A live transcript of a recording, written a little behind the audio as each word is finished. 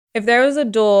If there was a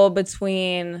duel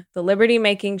between the Liberty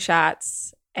making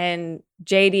shots and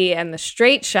JD and the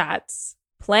straight shots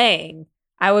playing,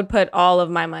 I would put all of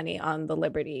my money on the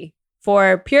Liberty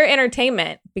for pure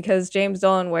entertainment because James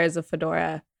Dolan wears a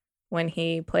fedora when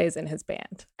he plays in his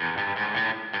band.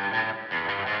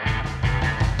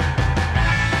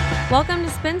 Welcome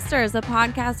to Spinsters, a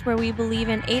podcast where we believe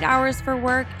in 8 hours for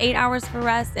work, 8 hours for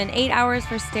rest, and 8 hours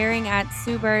for staring at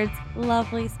Sue Bird's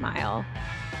lovely smile.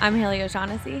 I'm Haley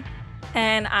O'Shaughnessy.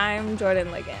 And I'm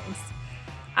Jordan Liggins.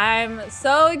 I'm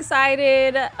so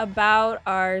excited about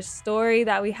our story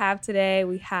that we have today.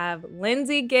 We have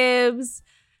Lindsay Gibbs,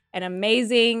 an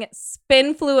amazing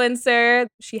spinfluencer.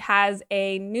 She has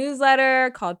a newsletter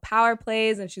called Power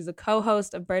Plays, and she's a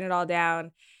co-host of Burn It All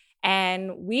Down.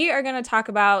 And we are going to talk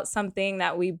about something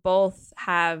that we both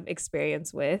have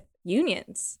experience with,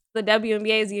 unions. The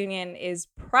WNBA's union is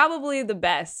probably the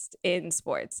best in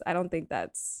sports. I don't think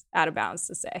that's out of bounds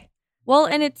to say. Well,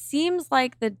 and it seems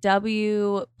like the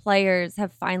W players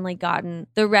have finally gotten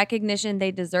the recognition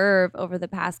they deserve over the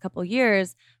past couple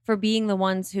years for being the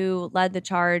ones who led the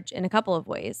charge in a couple of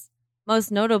ways.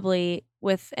 Most notably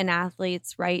with an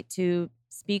athlete's right to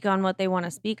speak on what they want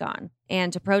to speak on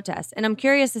and to protest. And I'm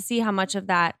curious to see how much of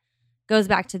that goes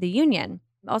back to the union.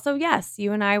 Also, yes,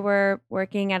 you and I were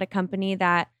working at a company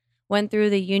that went through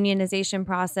the unionization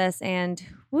process and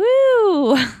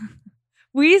woo,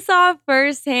 we saw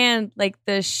firsthand like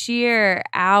the sheer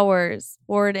hours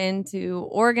poured into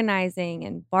organizing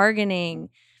and bargaining.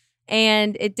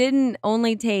 And it didn't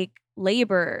only take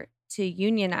labor to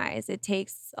unionize. It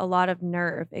takes a lot of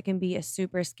nerve. It can be a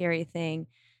super scary thing.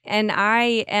 And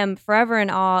I am forever in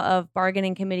awe of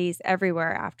bargaining committees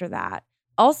everywhere after that.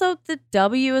 Also, the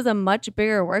W is a much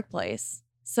bigger workplace.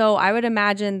 So I would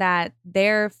imagine that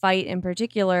their fight in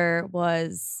particular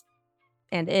was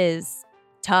and is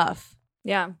tough.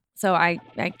 Yeah. So I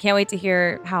can't wait to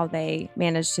hear how they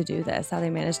managed to do this, how they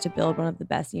managed to build one of the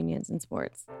best unions in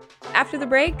sports. After the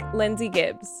break, Lindsay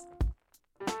Gibbs.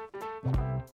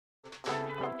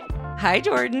 Hi,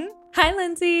 Jordan. Hi,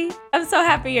 Lindsay. I'm so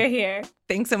happy you're here.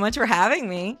 Thanks so much for having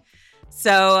me. So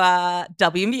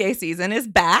WNBA season is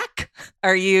back.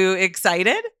 Are you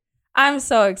excited? I'm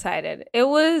so excited. It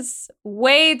was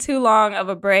way too long of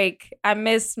a break. I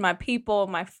missed my people,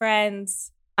 my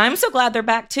friends. I'm so glad they're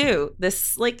back too.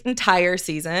 This entire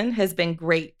season has been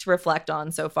great to reflect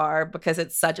on so far because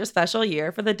it's such a special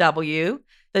year for the W,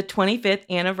 the 25th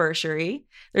anniversary.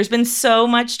 There's been so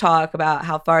much talk about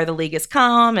how far the league has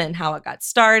come and how it got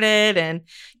started. And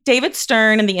David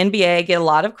Stern and the NBA get a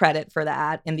lot of credit for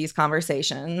that in these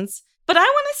conversations. But I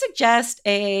want to suggest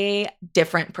a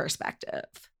different perspective,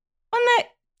 one that,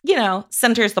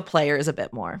 centers the players a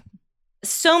bit more.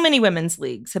 So many women's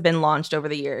leagues have been launched over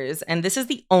the years, and this is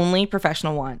the only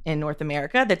professional one in North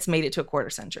America that's made it to a quarter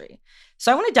century.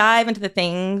 So I want to dive into the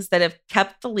things that have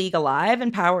kept the league alive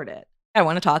and powered it. I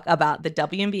want to talk about the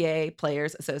WNBA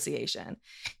Players Association.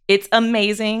 It's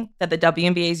amazing that the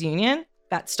WNBA's union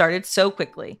got started so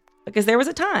quickly because there was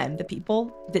a time that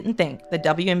people didn't think the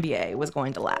WNBA was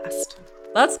going to last.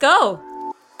 Let's go.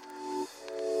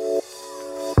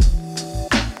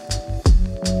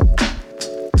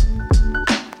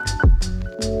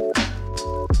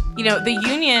 The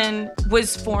union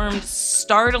was formed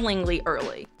startlingly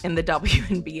early in the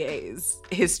WNBA's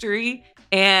history,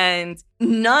 and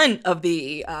none of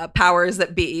the powers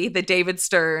that be, the David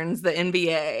Sterns, the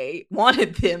NBA,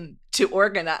 wanted them to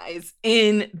organize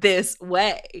in this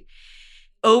way.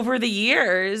 Over the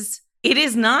years, it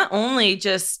has not only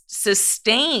just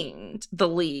sustained the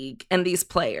league and these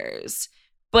players,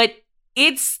 but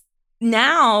it's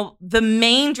now the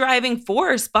main driving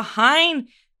force behind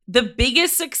the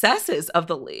biggest successes of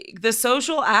the league, the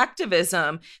social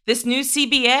activism, this new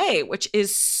CBA, which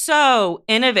is so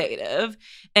innovative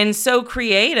and so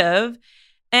creative.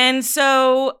 And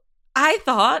so I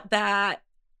thought that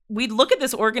we'd look at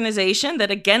this organization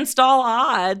that against all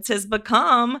odds has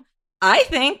become, I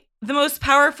think, the most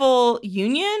powerful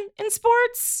union in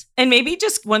sports and maybe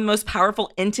just one of the most powerful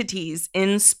entities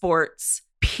in sports,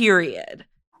 period.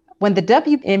 When the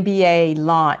WNBA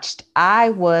launched, I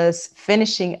was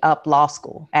finishing up law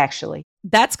school, actually.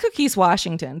 That's Cookies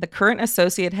Washington, the current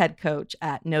associate head coach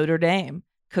at Notre Dame.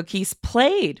 Cookies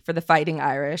played for the Fighting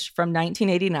Irish from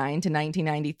 1989 to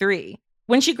 1993.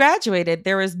 When she graduated,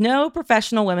 there was no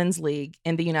professional women's league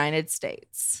in the United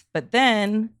States. But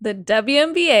then the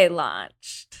WNBA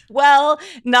launched. Well,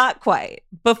 not quite.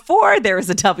 Before there was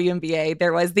a WNBA,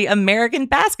 there was the American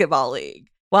Basketball League.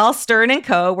 While Stern and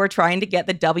co. were trying to get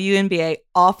the WNBA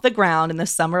off the ground in the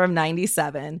summer of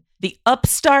 97, the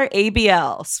upstart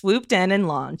ABL swooped in and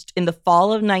launched in the fall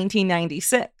of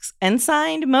 1996 and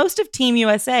signed most of Team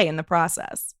USA in the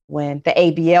process. When the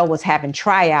ABL was having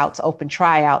tryouts, open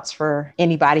tryouts for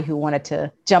anybody who wanted to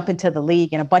jump into the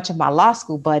league, and a bunch of my law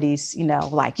school buddies,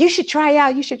 like, you should try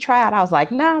out. I was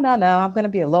like, no, I'm going to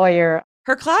be a lawyer.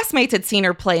 Her classmates had seen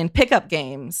her play in pickup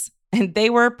games, and they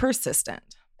were persistent.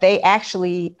 They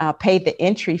actually paid the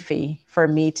entry fee for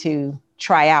me to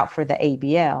try out for the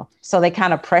ABL. So they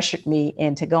kind of pressured me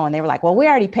into going. They were like, well, we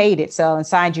already paid it and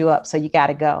signed you up, so you got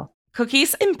to go.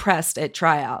 Cookies impressed at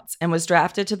tryouts and was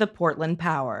drafted to the Portland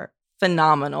Power.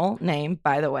 Phenomenal name,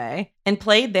 by the way, and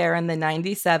played there in the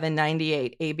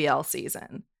 97-98 ABL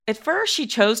season. At first, she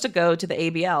chose to go to the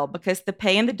ABL because the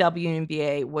pay in the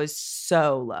WNBA was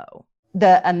so low.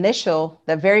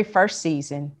 The very first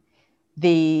season,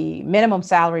 the minimum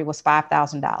salary was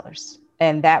 $5,000,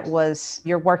 and that was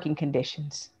your working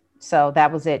conditions. So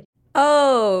that was it.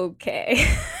 Okay.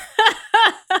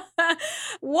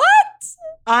 What?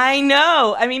 I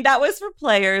know. I mean, that was for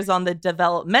players on the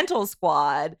developmental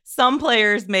squad. Some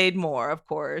players made more, of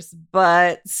course,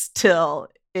 but still,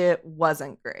 it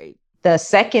wasn't great. The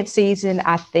second season,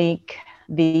 I think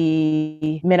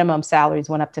the minimum salaries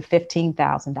went up to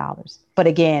 $15,000. But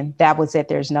again, that was it.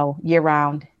 There's no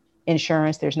year-round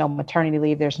insurance. There's no maternity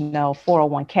leave. There's no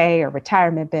 401k or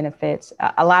retirement benefits.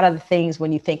 A lot of the things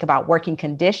when you think about working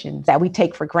conditions that we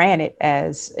take for granted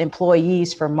as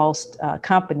employees for most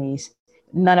companies,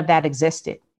 none of that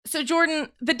existed. So Jordan,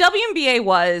 the WNBA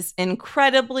was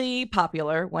incredibly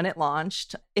popular when it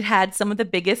launched. It had some of the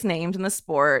biggest names in the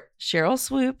sport: Cheryl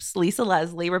Swoops, Lisa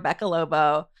Leslie, Rebecca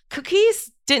Lobo.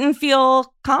 Cookies didn't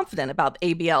feel confident about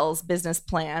ABL's business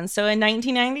plan. So in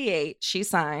 1998, she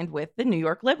signed with the New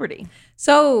York Liberty.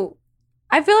 So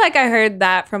I feel like I heard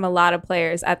that from a lot of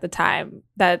players at the time,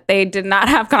 that they did not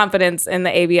have confidence in the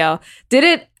ABL. Did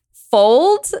it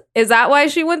fold? Is that why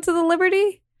she went to the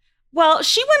Liberty? Well,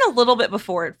 she went a little bit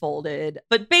before it folded,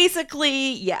 but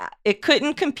basically, yeah, it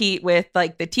couldn't compete with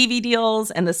like the TV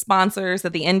deals and the sponsors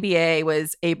that the NBA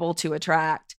was able to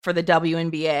attract for the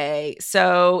WNBA.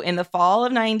 So in the fall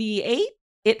of 98,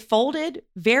 it folded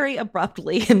very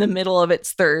abruptly in the middle of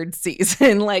its third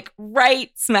season, like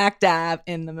right smack dab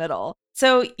in the middle.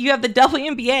 So you have the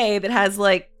WNBA that has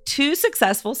like 2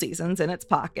 successful seasons in its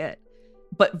pocket,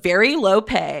 but very low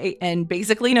pay and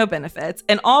basically no benefits.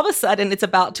 And all of a sudden, it's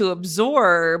about to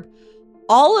absorb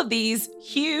all of these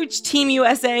huge Team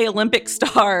USA Olympic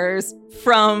stars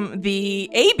from the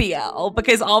ABL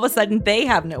because all of a sudden they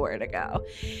have nowhere to go.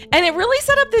 And it really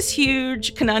set up this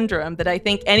huge conundrum that I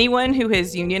think anyone who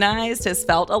has unionized has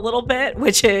felt a little bit,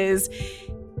 which is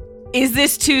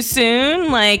this too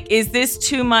soon? Like, is this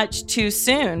too much too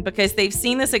soon? Because they've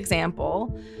seen this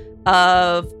example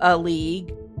of a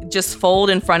league just fold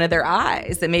in front of their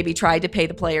eyes that maybe tried to pay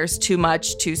the players too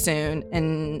much too soon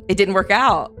and it didn't work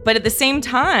out. But at the same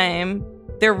time,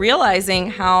 they're realizing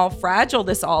how fragile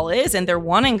this all is and they're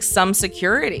wanting some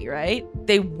security, right?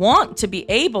 They want to be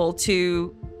able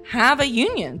to have a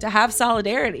union, to have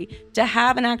solidarity, to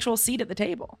have an actual seat at the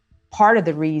table. Part of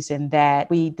the reason that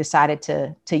we decided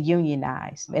to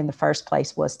unionize in the first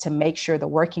place was to make sure the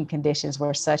working conditions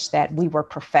were such that we were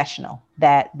professional,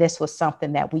 that this was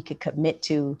something that we could commit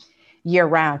to year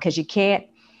round. Because you can't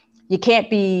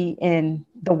be in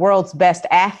the world's best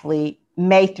athlete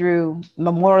May through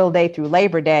Memorial Day through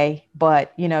Labor Day,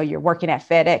 but you're working at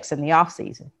FedEx in the off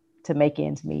season to make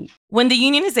ends meet. When the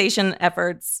unionization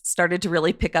efforts started to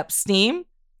really pick up steam,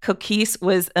 Cookies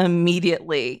was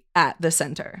immediately at the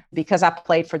center. Because I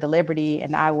played for the Liberty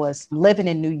and I was living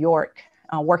in New York,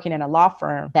 working in a law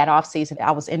firm that off season,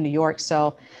 I was in New York.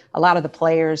 So a lot of the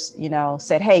players,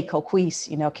 said, hey, Cookies,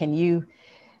 can you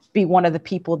be one of the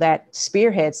people that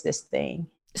spearheads this thing?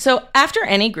 So after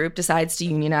any group decides to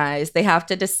unionize, they have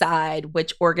to decide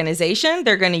which organization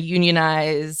they're going to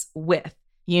unionize with.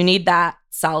 You need that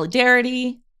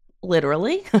solidarity,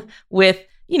 literally, with,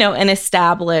 an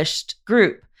established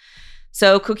group.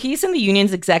 So Cookies and the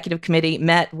union's executive committee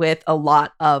met with a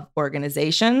lot of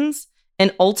organizations,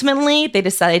 and ultimately they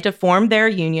decided to form their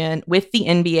union with the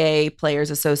NBA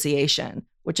Players Association,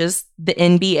 which is the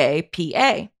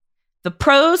NBA-PA. The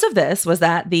pros of this was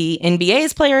that the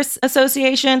NBA's Players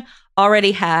Association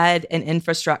already had an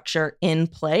infrastructure in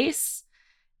place.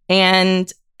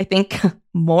 And I think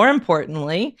more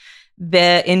importantly,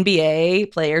 the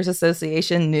NBA Players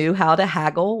Association knew how to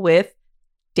haggle with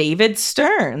David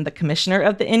Stern, the commissioner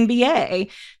of the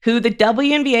NBA, who the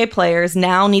WNBA players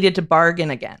now needed to bargain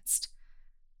against.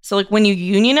 So when you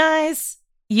unionize,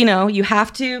 you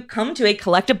have to come to a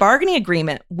collective bargaining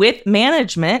agreement with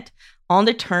management on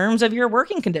the terms of your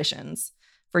working conditions.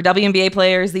 For WNBA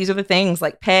players, these are the things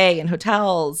like pay and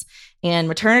hotels and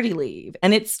maternity leave.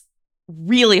 And it's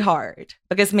really hard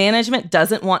because management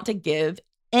doesn't want to give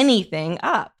anything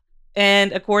up.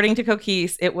 And according to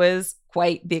Kokkies, it was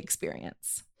quite the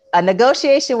experience. A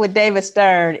negotiation with David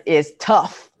Stern is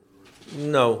tough.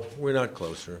 No, we're not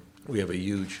closer. We have a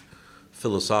huge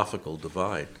philosophical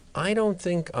divide. I don't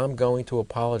think I'm going to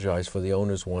apologize for the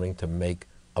owners wanting to make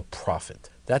a profit.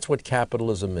 That's what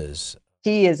capitalism is.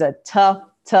 He is a tough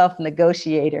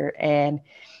negotiator, and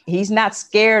he's not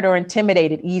scared or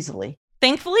intimidated easily.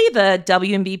 Thankfully, the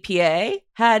WNBPA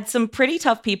had some pretty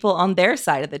tough people on their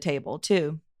side of the table,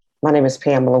 too. My name is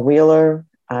Pamela Wheeler.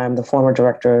 I'm the former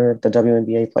director of the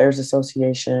WNBA Players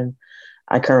Association.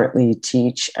 I currently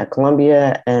teach at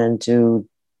Columbia and do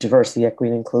diversity,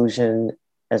 equity, and inclusion,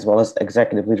 as well as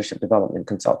executive leadership development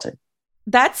consulting.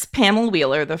 That's Pamela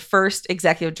Wheeler, the first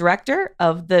executive director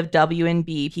of the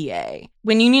WNBPA.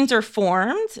 When unions are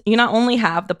formed, you not only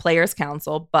have the Players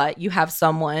Council, but you have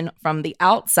someone from the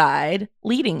outside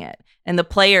leading it. And the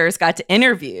players got to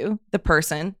interview the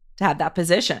person to have that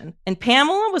position. And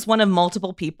Pamela was one of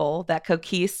multiple people that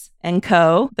Kokkies and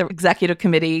the executive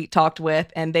committee, talked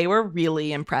with, and they were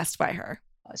really impressed by her.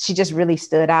 She just really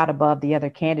stood out above the other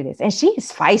candidates, and she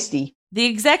is feisty. The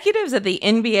executives at the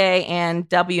NBA and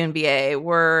WNBA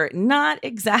were not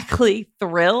exactly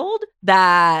thrilled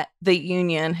that the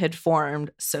union had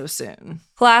formed so soon.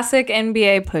 Classic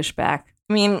NBA pushback.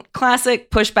 I mean, classic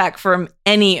pushback from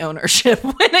any ownership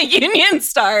when a union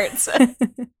starts.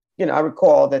 I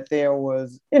recall that there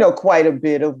was, quite a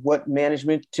bit of what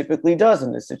management typically does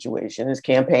in this situation is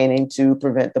campaigning to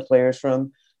prevent the players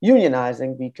from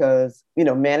unionizing because,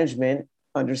 management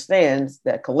understands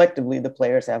that collectively the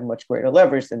players have much greater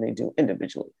leverage than they do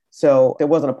individually. So there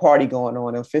wasn't a party going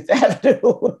on Fifth Avenue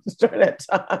during that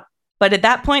time. But at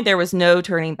that point, there was no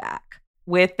turning back.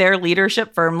 With their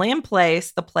leadership firmly in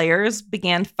place, the players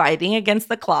began fighting against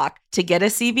the clock to get a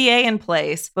CBA in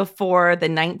place before the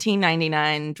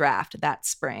 1999 draft that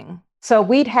spring. So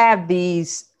we'd have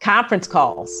these conference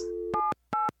calls.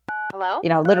 Hello?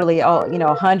 Literally,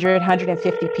 100,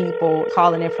 150 people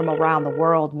calling in from around the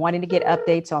world, wanting to get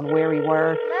updates on where we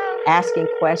were, asking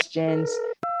questions.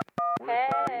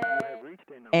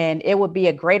 And it would be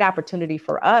a great opportunity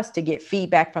for us to get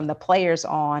feedback from the players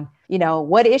on,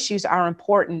 what issues are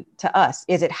important to us.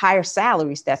 Is it higher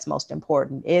salaries that's most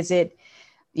important? Is it,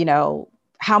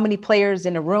 how many players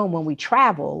in a room when we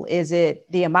travel? Is it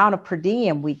the amount of per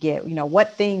diem we get?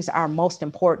 What things are most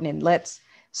important? And let's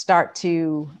start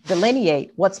to delineate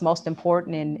what's most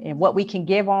important and what we can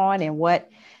give on and what,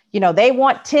 they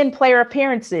want 10 player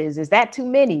appearances. Is that too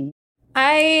many?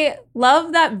 I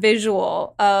love that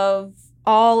visual of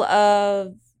all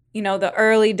of, the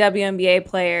early WNBA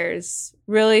players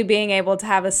really being able to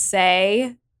have a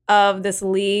say of this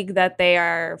league that they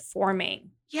are forming.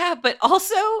 Yeah, but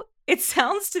also it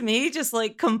sounds to me just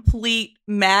like complete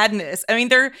madness. I mean,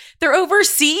 they're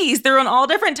overseas. They're on all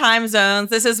different time zones.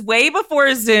 This is way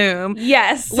before Zoom.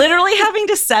 Yes. Literally having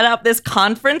to set up this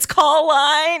conference call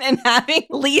line and having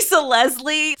Lisa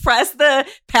Leslie press the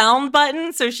pound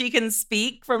button so she can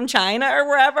speak from China or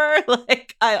wherever.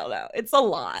 Like, I don't know. It's a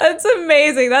lot. That's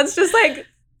amazing. That's just like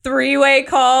three-way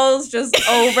calls just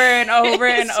over and over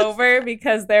and over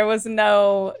because there was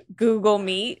no Google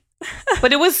Meet.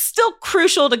 But it was still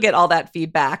crucial to get all that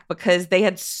feedback because they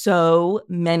had so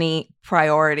many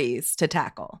priorities to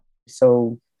tackle.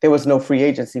 So there was no free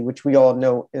agency, which we all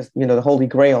know is, the holy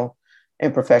grail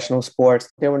in professional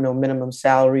sports. There were no minimum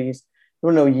salaries. There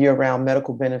were no year-round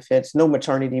medical benefits, no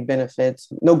maternity benefits,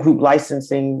 no group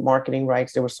licensing, marketing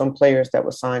rights. There were some players that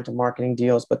were signed to marketing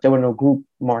deals, but there were no group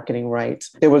marketing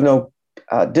rights. There was no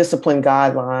discipline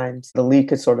guidelines. The league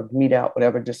could sort of mete out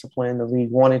whatever discipline the league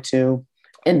wanted to.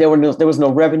 And there was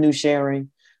no revenue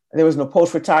sharing. There was no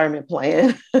post-retirement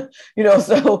plan,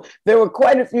 so there were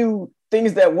quite a few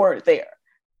things that weren't there.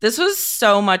 This was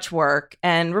so much work.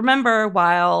 And remember,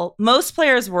 while most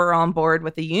players were on board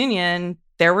with the union,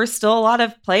 there were still a lot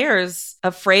of players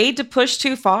afraid to push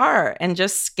too far and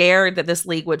just scared that this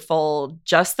league would fold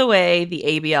just the way the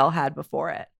ABL had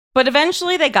before it. But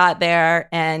eventually they got there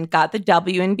and got the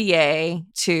WNBA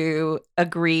to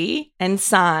agree and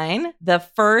sign the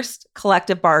first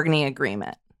collective bargaining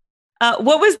agreement.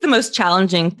 What was the most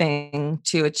challenging thing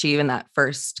to achieve in that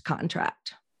first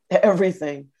contract?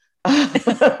 Everything.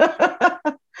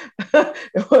 It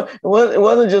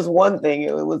wasn't just one thing.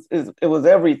 It was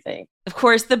everything. Of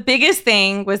course, the biggest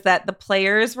thing was that the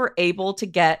players were able to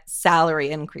get salary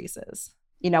increases.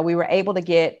 We were able to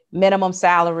get minimum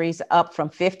salaries up from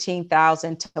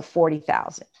 15,000 to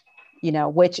 40,000,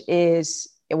 which is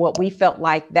what we felt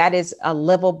like that is a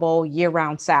livable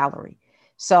year-round salary.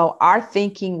 So our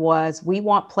thinking was, we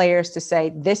want players to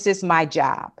say, this is my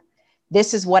job.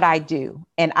 This is what I do.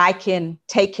 And I can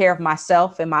take care of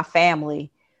myself and my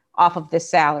family off of this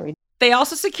salary. They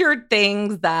also secured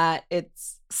things that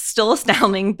it's still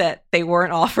astounding that they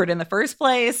weren't offered in the first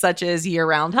place, such as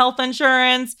year-round health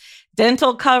insurance,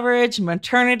 dental coverage,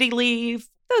 maternity leave,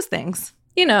 those things.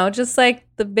 Just like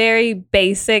the very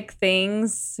basic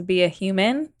things to be a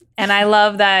human. And I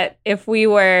love that if we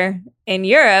were in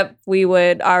Europe, we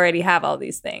would already have all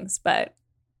these things. But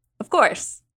of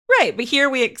course. Right. But here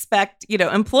we expect,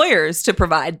 employers to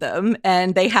provide them.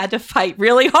 And they had to fight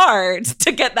really hard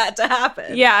to get that to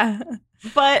happen. Yeah.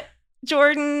 But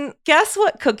Jordan, guess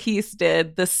what Cookies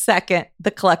did the second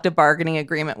the collective bargaining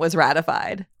agreement was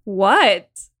ratified? What?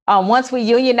 Once we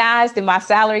unionized and my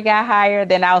salary got higher,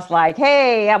 then I was like,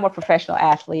 hey, I'm a professional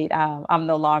athlete. I'm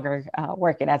no longer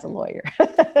working as a lawyer.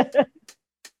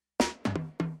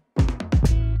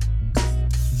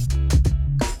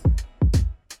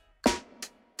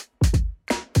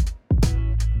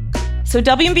 So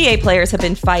WNBA players have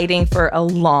been fighting for a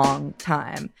long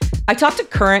time. I talked to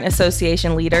current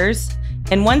association leaders,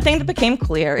 and one thing that became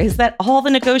clear is that all the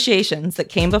negotiations that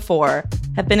came before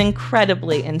have been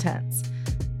incredibly intense,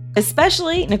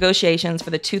 especially negotiations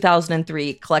for the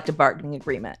 2003 collective bargaining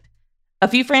agreement. A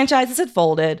few franchises had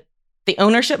folded. The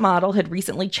ownership model had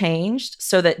recently changed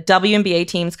so that WNBA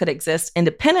teams could exist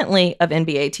independently of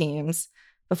NBA teams.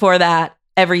 Before that,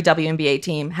 every WNBA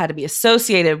team had to be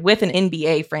associated with an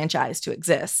NBA franchise to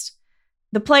exist.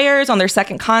 The players on their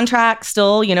second contract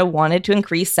still, wanted to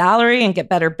increase salary and get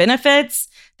better benefits.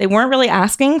 They weren't really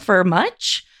asking for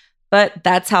much, but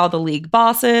that's how the league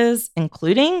bosses,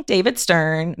 including David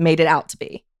Stern, made it out to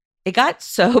be. It got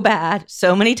so bad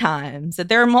so many times that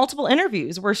there are multiple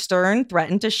interviews where Stern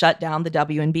threatened to shut down the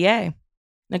WNBA.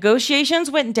 Negotiations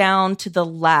went down to the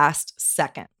last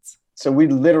seconds. So we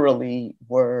literally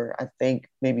were, I think,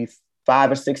 maybe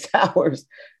 5 or 6 hours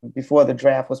before the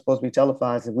draft was supposed to be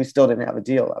televised, and we still didn't have a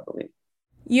deal, I believe.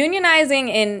 Unionizing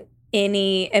in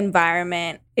any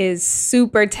environment is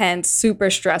super tense, super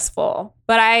stressful.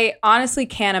 But I honestly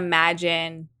can't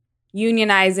imagine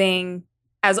unionizing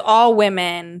as all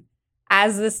women,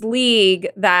 as this league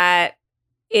that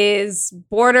is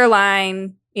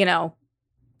borderline,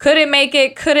 could it make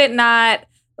it, could it not?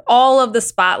 All of the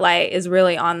spotlight is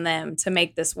really on them to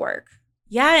make this work.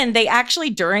 Yeah, and they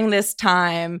actually, during this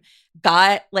time,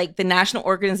 got the National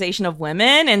Organization of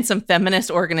Women and some feminist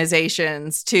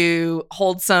organizations to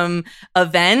hold some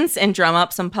events and drum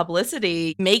up some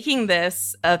publicity, making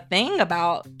this a thing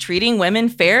about treating women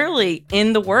fairly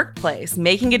in the workplace,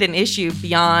 making it an issue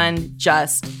beyond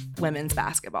just women's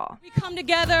basketball. We come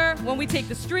together when we take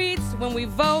the streets, when we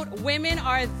vote. Women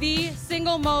are the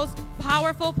single most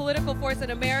powerful political force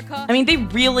in America. I mean, they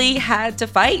really had to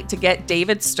fight to get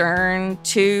David Stern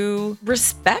to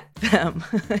respect them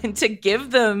and to give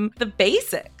them the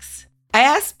basics. I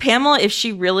asked Pamela if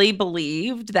she really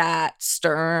believed that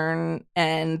Stern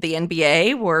and the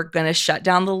NBA were going to shut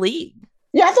down the league.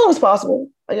 Yeah, I thought it was possible.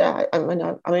 Yeah,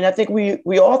 I think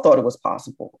we all thought it was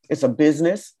possible. It's a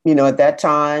business. At that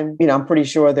time, I'm pretty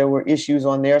sure there were issues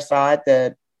on their side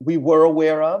that we were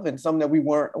aware of and some that we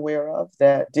weren't aware of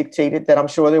that dictated that I'm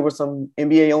sure there were some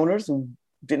NBA owners who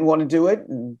didn't want to do it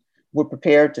and were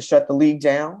prepared to shut the league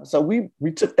down. So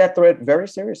we took that threat very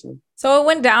seriously. So it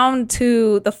went down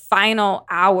to the final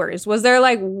hours. Was there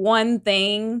one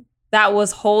thing that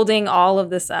was holding all of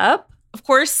this up? Of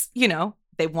course,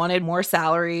 they wanted more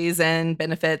salaries and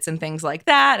benefits and things like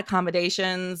that,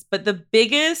 accommodations. But the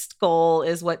biggest goal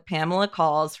is what Pamela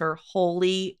calls her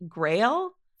holy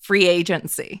grail, free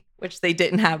agency, which they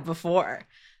didn't have before.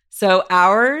 So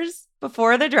hours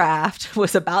before the draft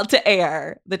was about to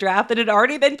air, the draft that had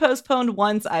already been postponed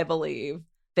once, I believe,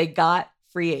 they got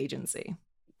free agency.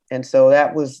 And so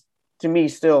that was, to me,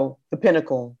 still the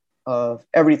pinnacle of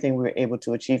everything we were able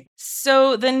to achieve.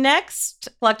 So the next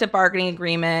collective bargaining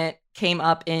agreement came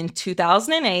up in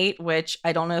 2008, which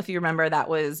I don't know if you remember, that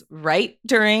was right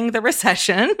during the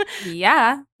recession.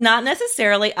 Yeah. Not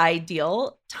necessarily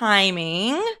ideal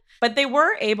timing, but they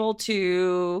were able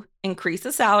to increase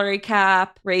the salary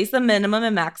cap, raise the minimum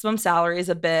and maximum salaries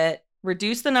a bit,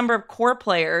 reduce the number of core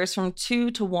players from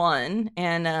 2 to 1.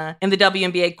 And in the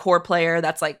WNBA core player,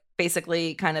 that's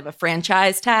basically kind of a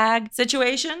franchise tag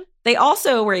situation. They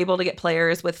also were able to get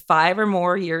players with 5 or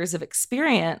more years of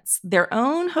experience their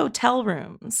own hotel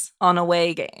rooms on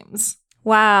away games.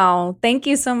 Wow. Thank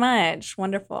you so much.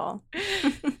 Wonderful.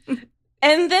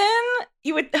 And then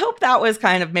You would hope that was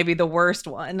kind of maybe the worst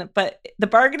one, but the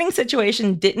bargaining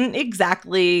situation didn't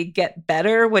exactly get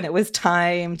better when it was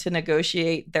time to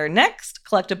negotiate their next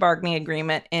collective bargaining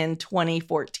agreement in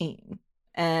 2014.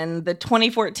 And the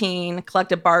 2014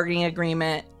 collective bargaining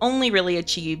agreement only really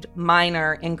achieved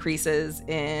minor increases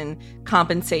in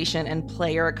compensation and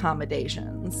player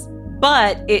accommodations.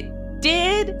 But it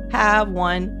did have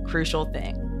one crucial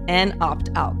thing, an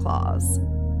opt-out clause.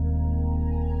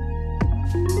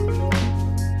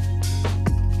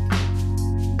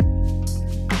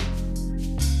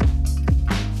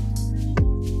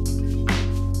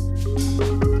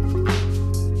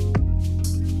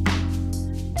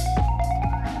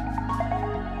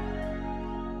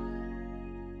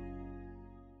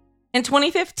 In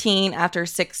 2015, after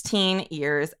 16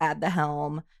 years at the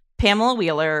helm, Pamela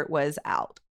Wheeler was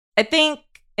out. I think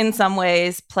in some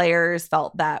ways, players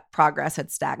felt that progress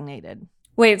had stagnated.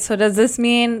 Wait, so does this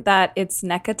mean that it's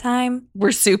NECA time?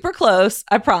 We're super close,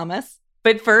 I promise.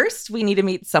 But first, we need to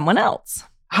meet someone else.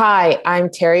 Hi, I'm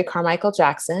Terry Carmichael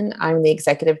Jackson. I'm the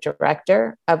executive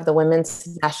director of the Women's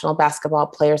National Basketball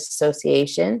Players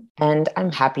Association, and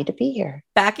I'm happy to be here.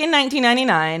 Back in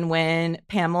 1999, when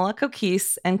Pamela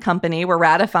Kokese and company were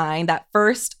ratifying that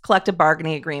first collective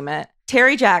bargaining agreement,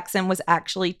 Terry Jackson was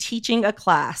actually teaching a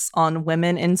class on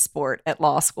women in sport at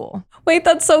law school. Wait,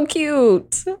 that's so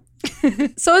cute.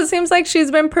 So it seems like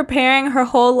she's been preparing her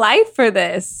whole life for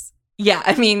this. Yeah,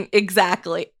 I mean,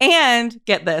 exactly. And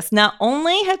get this, not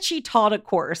only had she taught a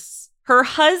course, her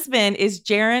husband is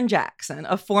Jaren Jackson,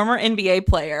 a former NBA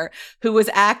player who was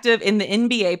active in the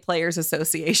NBA Players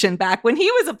Association back when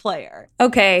he was a player.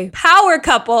 Okay, power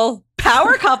couple.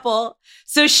 Power couple.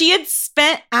 So she had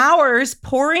spent hours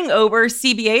poring over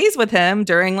CBAs with him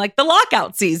during like the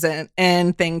lockout season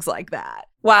and things like that.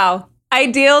 Wow.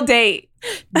 Ideal date.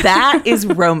 That is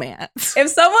romance. If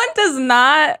someone does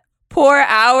not pour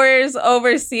hours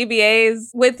over CBAs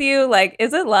with you, like,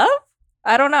 is it love?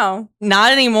 I don't know.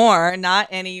 Not anymore.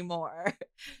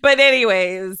 But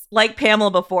anyways, like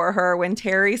Pamela before her, when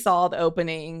Terry saw the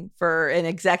opening for an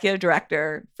executive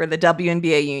director for the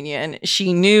WNBA union,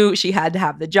 she knew she had to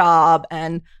have the job.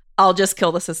 And I'll just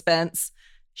kill the suspense.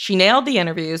 She nailed the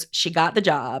interviews, she got the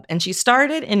job, and she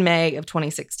started in May of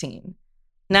 2016.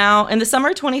 Now, in the summer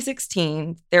of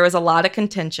 2016, there was a lot of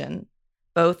contention,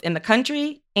 both in the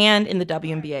country and in the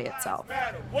WNBA itself.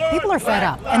 People are fed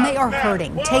up and they are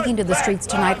hurting, taking to the streets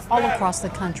tonight all across the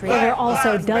country. There were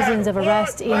also dozens of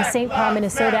arrests in St. Paul,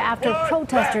 Minnesota after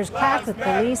protesters clashed with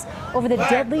police over the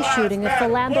deadly shooting of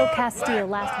Philando Castile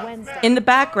last Wednesday. In the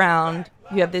background,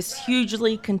 you have this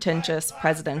hugely contentious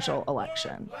presidential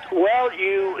election. Well,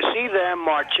 you see them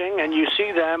marching, and you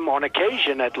see them on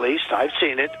occasion, at least, I've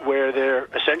seen it, where they're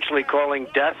essentially calling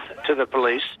death to the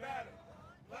police.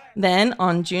 Then,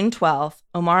 on June 12th,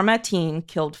 Omar Mateen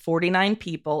killed 49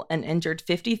 people and injured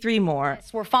 53 more.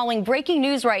 We're following breaking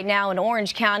news right now in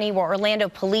Orange County, where Orlando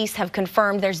police have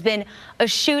confirmed there's been a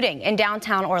shooting in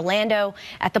downtown Orlando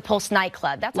at the Pulse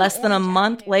nightclub. That's less than a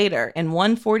month later, in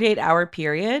one 48-hour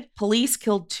period, police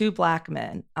killed 2 black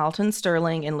men, Alton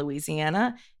Sterling in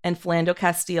Louisiana and Philando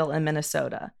Castile in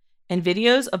Minnesota. And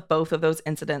videos of both of those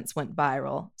incidents went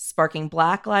viral, sparking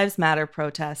Black Lives Matter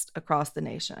protests across the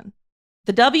nation.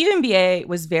 The WNBA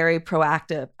was very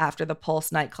proactive after the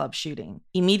Pulse nightclub shooting,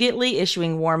 immediately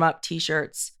issuing warm-up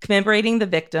T-shirts commemorating the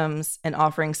victims and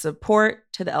offering support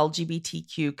to the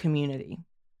LGBTQ community.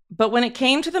 But when it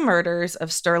came to the murders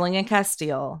of Sterling and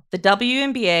Castile, the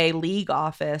WNBA league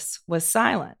office was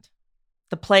silent.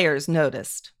 The players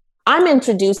noticed. I'm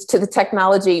introduced to the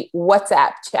technology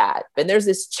WhatsApp chat, and there's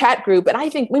this chat group, and I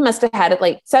think we must have had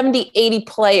like 70, 80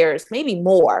 players, maybe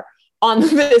more, on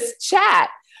this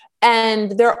chat.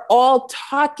 And they're all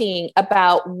talking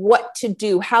about what to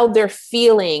do, how they're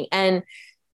feeling, and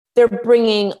they're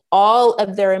bringing all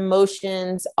of their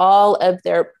emotions, all of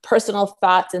their personal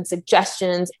thoughts and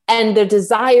suggestions, and their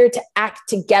desire to act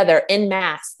together en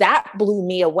masse. That blew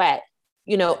me away.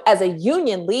 You know, as a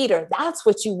union leader, that's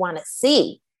what you want to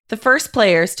see. The first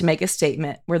players to make a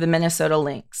statement were the Minnesota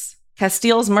Lynx.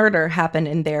 Castile's murder happened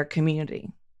in their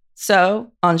community.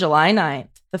 So, on July 9th,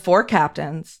 the 4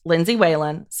 captains, Lindsay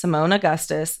Whalen, Simone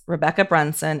Augustus, Rebecca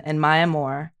Brunson, and Maya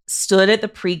Moore, stood at the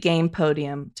pregame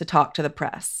podium to talk to the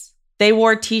press. They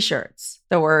wore T-shirts.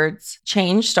 The words,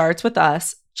 "Change starts with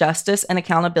us, justice and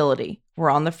accountability," were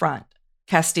on the front.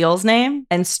 Castile's name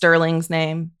and Sterling's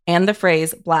name and the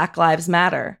phrase "Black Lives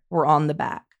Matter" were on the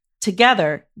back.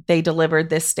 Together, they delivered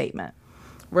this statement.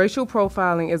 Racial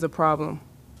profiling is a problem.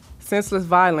 Senseless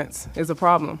violence is a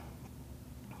problem.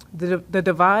 The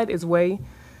divide is way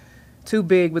too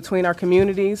big between our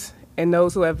communities and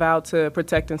those who have vowed to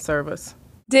protect and serve us.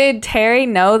 Did Terry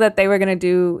know that they were going to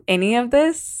do any of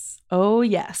this? Oh,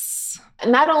 yes.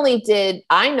 Not only did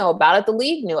I know about it, the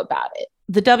league knew about it.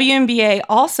 The WNBA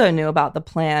also knew about the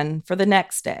plan for the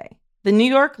next day. The New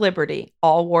York Liberty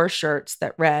all wore shirts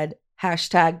that read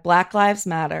hashtag Black Lives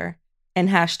Matter and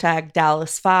hashtag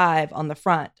Dallas5 on the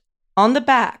front. On the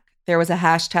back, there was a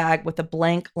hashtag with a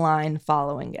blank line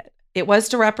following it. It was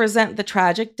to represent the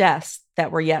tragic deaths that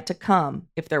were yet to come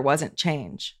if there wasn't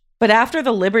change. But after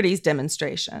the Liberty's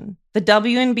demonstration, the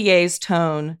WNBA's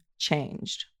tone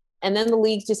changed. And then the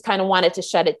league just kind of wanted to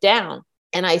shut it down.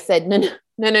 And I said,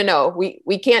 no,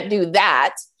 we can't do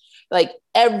that. Like,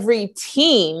 every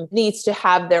team needs to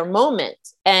have their moment.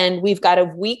 And we've got a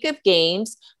week of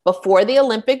games before the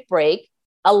Olympic break.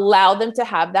 Allow them to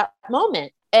have that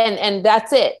moment. And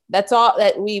that's it. That's all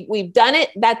that we've done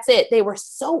it. That's it. They were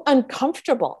so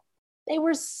uncomfortable. They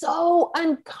were so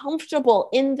uncomfortable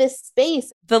in this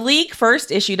space. The league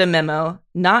first issued a memo,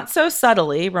 not so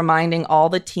subtly, reminding all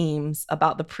the teams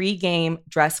about the pre-game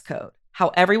dress code, how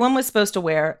everyone was supposed to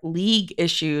wear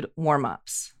league-issued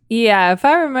warm-ups. Yeah, if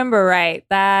I remember right,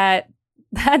 that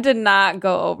did not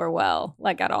go over well,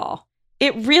 like at all.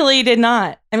 It really did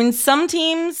not. I mean, some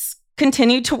teams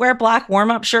continued to wear black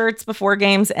warm-up shirts before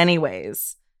games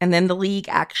anyways. And then the league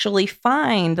actually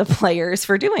fined the players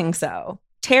for doing so.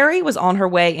 Terry was on her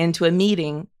way into a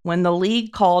meeting when the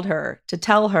league called her to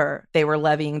tell her they were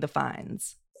levying the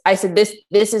fines. I said, this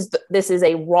is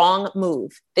a wrong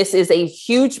move. This is a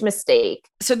huge mistake.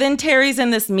 So then Terry's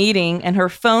in this meeting and her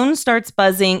phone starts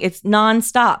buzzing. It's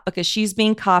nonstop because she's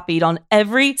being copied on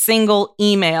every single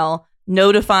email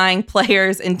notifying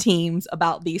players and teams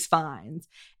about these fines.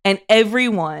 And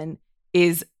everyone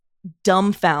is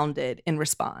dumbfounded in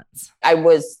response. I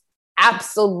was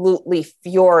absolutely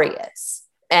furious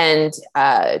and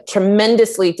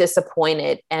tremendously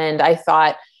disappointed. And I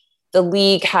thought the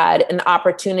league had an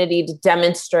opportunity to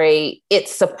demonstrate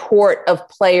its support of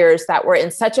players that were in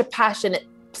such a passionate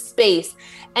space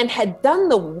and had done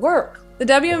the work. The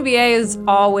WNBA has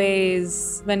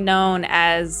always been known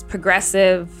as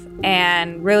progressive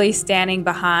and really standing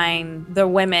behind the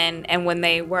women and when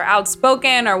they were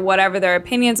outspoken or whatever their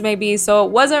opinions may be. So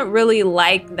it wasn't really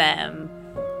like them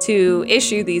to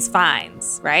issue these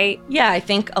fines, right? Yeah, I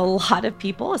think a lot of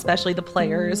people, especially the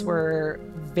players, were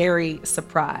very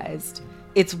surprised.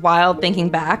 It's wild thinking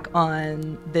back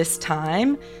on this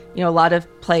time. You know, a lot of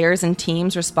players and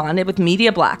teams responded with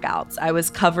media blackouts. I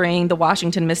was covering the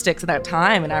Washington Mystics at that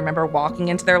time, and I remember walking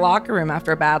into their locker room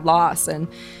after a bad loss, and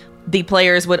the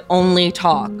players would only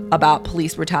talk about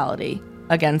police brutality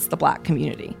against the Black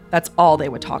community. That's all they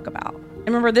would talk about. And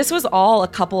remember, this was all a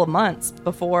couple of months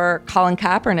before Colin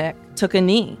Kaepernick took a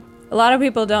knee. A lot of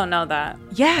people don't know that.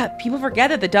 Yeah, people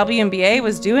forget that the WNBA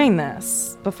was doing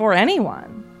this before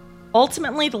anyone.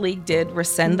 Ultimately, the league did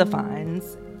rescind the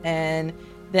fines, and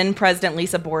then President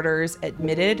Lisa Borders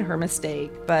admitted her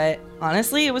mistake. But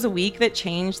honestly, it was a week that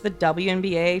changed the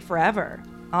WNBA forever.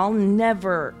 I'll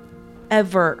never,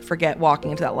 ever forget walking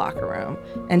into that locker room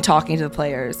and talking to the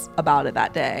players about it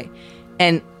that day.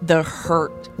 And the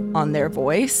hurt on their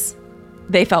voice,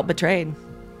 they felt betrayed.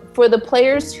 For the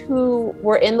players who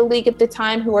were in the league at the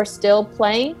time who are still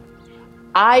playing,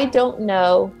 I don't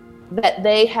know that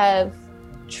they have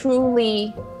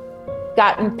truly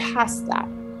gotten past that.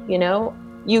 You know,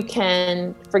 you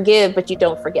can forgive, but you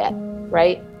don't forget,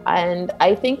 right? And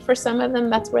I think for some of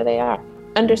them, that's where they are,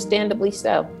 understandably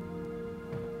so.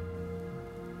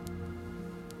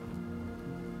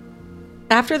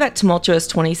 After that tumultuous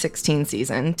 2016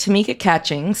 season, Tamika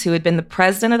Catchings, who had been the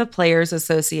president of the Players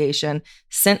Association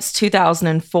since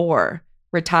 2004,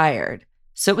 retired.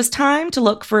 So it was time to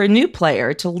look for a new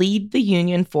player to lead the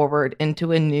union forward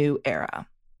into a new era.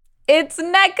 It's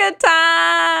Nneka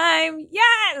time!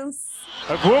 Yes!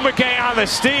 Ogwumike on the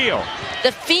steal.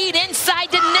 The feed inside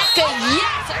to Nneka.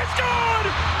 Yes! It's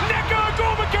good! Nneka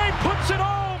Ogwumike puts it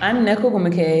on! I'm Nneka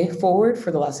Ogwumike, forward for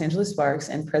the Los Angeles Sparks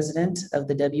and president of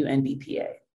the WNBPA.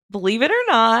 Believe it or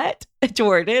not,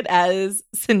 Jordan, as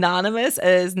synonymous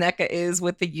as Nneka is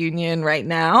with the union right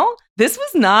now, this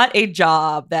was not a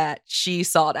job that she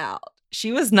sought out.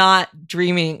 She was not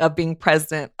dreaming of being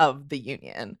president of the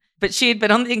union. But she had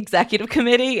been on the executive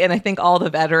committee, and I think all the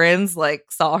veterans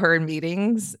saw her in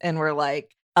meetings and were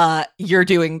like, you're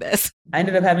doing this. I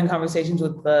ended up having conversations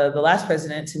with the last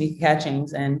president, Tamika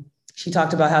Catchings, and she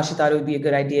talked about how she thought it would be a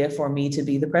good idea for me to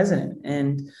be the president.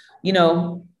 And, you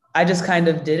know, I just kind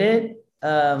of did it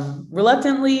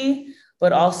reluctantly,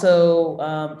 but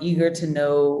also eager to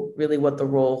know really what the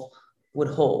role would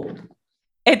hold.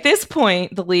 At this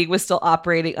point, the league was still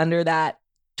operating under that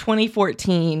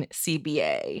 2014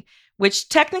 CBA, which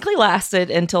technically lasted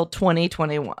until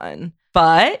 2021.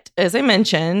 But as I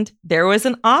mentioned, there was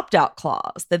an opt-out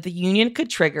clause that the union could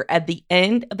trigger at the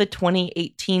end of the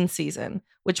 2018 season,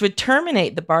 which would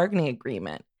terminate the bargaining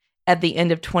agreement at the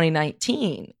end of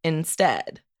 2019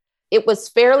 instead. It was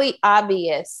fairly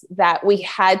obvious that we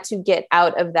had to get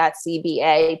out of that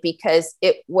CBA because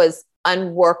it was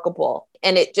unworkable.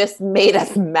 And it just made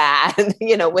us mad,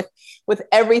 with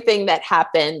everything that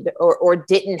happened or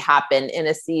didn't happen in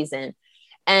a season.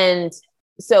 And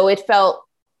so it felt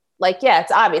like, yeah,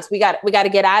 it's obvious. We got to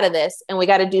get out of this and we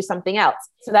got to do something else.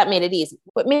 So that made it easy.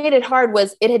 What made it hard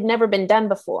was it had never been done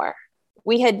before.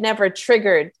 We had never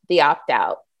triggered the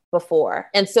opt-out before.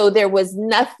 And so there was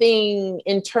nothing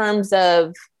in terms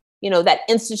of, that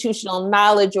institutional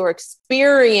knowledge or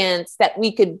experience that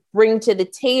we could bring to the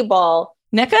table.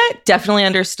 NECA definitely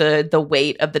understood the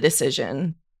weight of the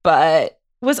decision, but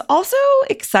was also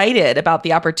excited about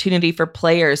the opportunity for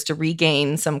players to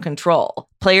regain some control.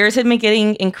 Players had been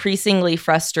getting increasingly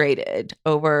frustrated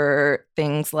over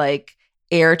things like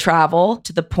air travel,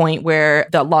 to the point where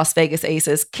the Las Vegas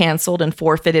Aces canceled and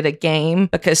forfeited a game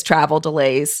because travel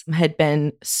delays had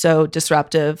been so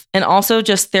disruptive, and also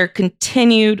just their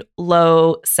continued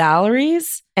low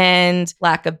salaries and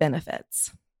lack of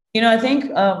benefits. I think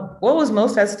what was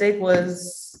most at stake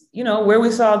was, where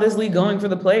we saw this league going for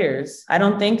the players. I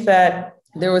don't think that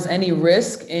there was any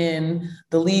risk in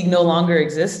the league no longer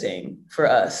existing for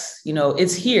us.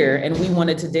 It's here, and we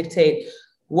wanted to dictate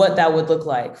what that would look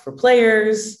like for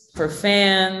players, for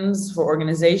fans, for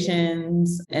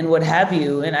organizations, and what have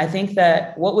you. And I think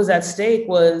that what was at stake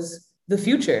was the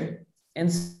future. And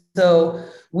so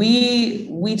we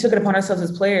took it upon ourselves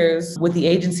as players with the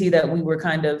agency that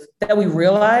we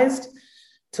realized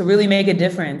to really make a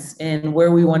difference in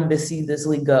where we wanted to see this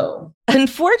league go.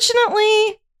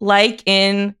 Unfortunately, like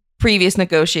in previous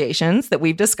negotiations that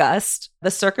we've discussed, the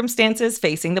circumstances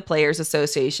facing the Players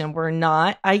Association were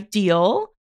not ideal.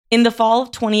 In the fall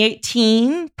of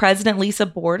 2018, President Lisa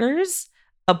Borders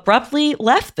abruptly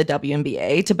left the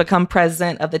WNBA to become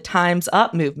president of the Time's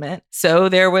Up movement. So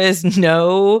there was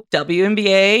no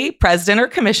WNBA president or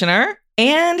commissioner.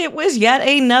 And it was yet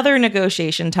another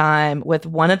negotiation time with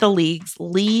one of the league's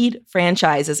lead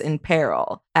franchises in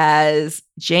peril, as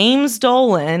James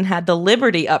Dolan had the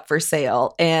Liberty up for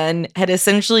sale and had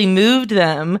essentially moved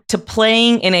them to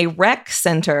playing in a rec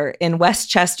center in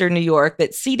Westchester, New York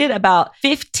that seated about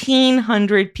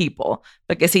 1,500 people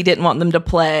because he didn't want them to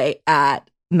play at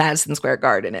Madison Square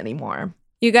Garden anymore.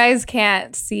 You guys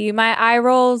can't see my eye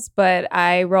rolls, but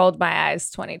I rolled my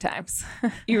eyes 20 times.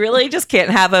 You really just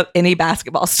can't have any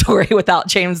basketball story without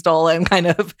James Dolan kind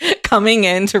of coming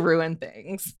in to ruin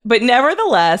things. But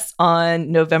nevertheless,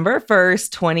 on November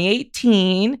 1st,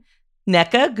 2018,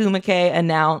 Nneka Ogwumike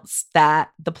announced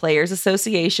that the Players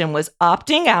Association was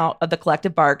opting out of the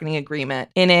collective bargaining agreement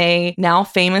in a now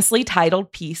famously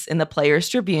titled piece in the Players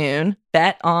Tribune,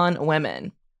 Bet on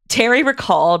Women. Terry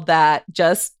recalled that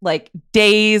just like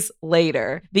days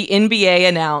later, the NBA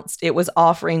announced it was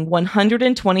offering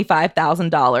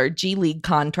 $125,000 G League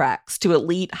contracts to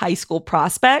elite high school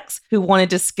prospects who wanted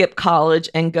to skip college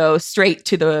and go straight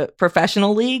to the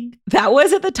professional league. That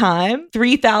was at the time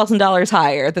 $3,000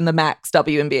 higher than the max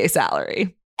WNBA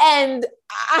salary. And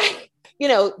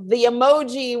the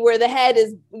emoji where the head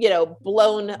is,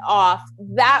 blown off,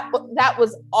 that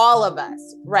was all of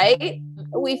us, right?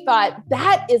 We thought,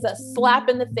 that is a slap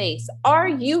in the face. Are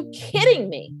you kidding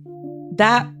me?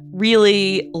 That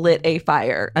really lit a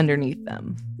fire underneath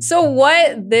them. So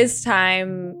what this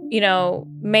time,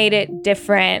 made it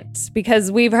different? Because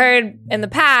we've heard in the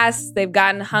past, they've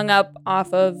gotten hung up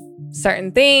off of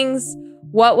certain things.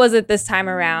 What was it this time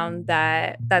around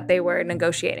that they were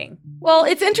negotiating? Well,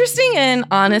 it's interesting and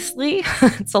honestly,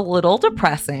 it's a little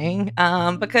depressing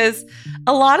because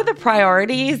a lot of the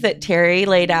priorities that Terry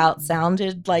laid out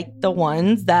sounded like the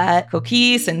ones that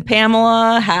Kokise and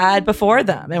Pamela had before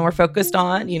them and were focused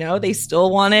on. They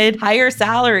still wanted higher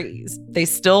salaries. They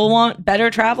still want better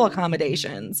travel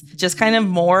accommodations, just kind of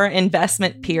more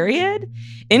investment, period.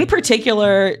 In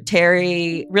particular,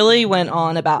 Terry really went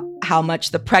on about how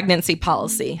much the pregnancy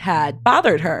policy had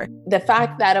bothered her. The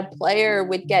fact that a player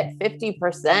would get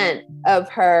 50% of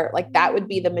her, that would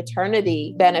be the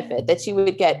maternity benefit, that she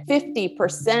would get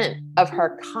 50% of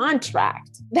her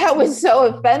contract. That was so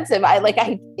offensive.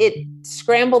 It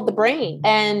scrambled the brain.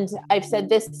 And I've said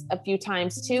this a few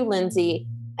times too, Lindsay,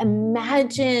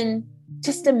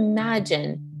 just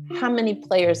imagine how many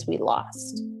players we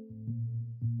lost.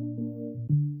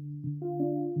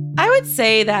 I would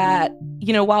say that,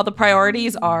 while the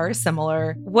priorities are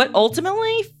similar, what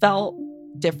ultimately felt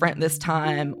different this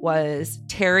time was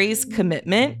Terry's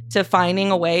commitment to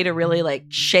finding a way to really like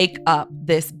shake up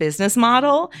this business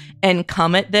model and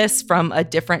come at this from a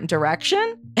different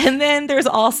direction. And then there's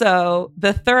also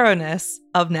the thoroughness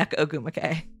of Nneka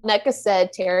Ogwumike. Nneka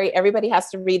said, Terry, everybody has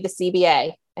to read the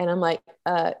CBA. And I'm like,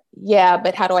 yeah,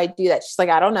 but how do I do that? She's like,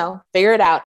 I don't know. Figure it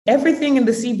out. Everything in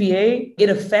the CBA, it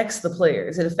affects the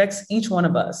players. It affects each one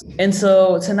of us. And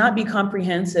so to not be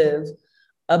comprehensive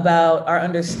about our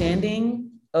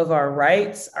understanding of our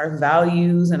rights, our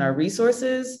values, and our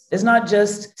resources is not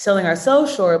just selling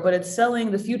ourselves short, but it's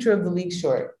selling the future of the league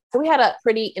short. So we had a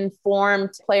pretty informed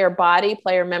player body,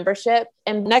 player membership.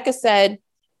 And Nneka said,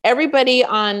 everybody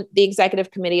on the executive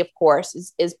committee, of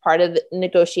course, is part of the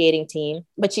negotiating team.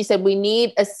 But she said, we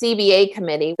need a CBA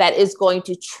committee that is going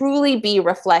to truly be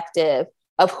reflective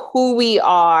of who we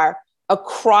are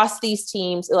across these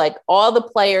teams, like all the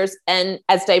players. And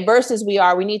as diverse as we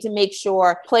are, we need to make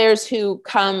sure players who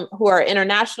come, who are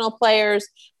international players,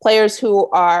 players who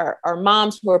are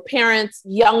moms, who are parents,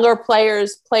 younger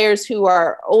players, players who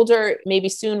are older, maybe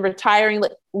soon retiring.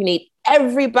 We need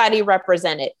everybody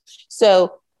represented.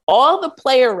 So all the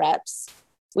player reps,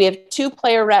 we have 2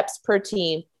 player reps per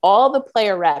team. All the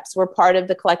player reps were part of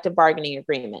the collective bargaining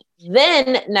agreement.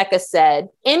 Then Nneka said,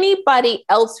 anybody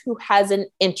else who has an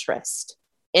interest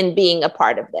in being a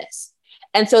part of this.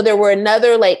 And so there were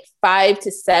another like 5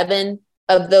 to 7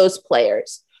 of those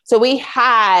players. So we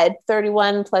had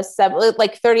 31 plus 7,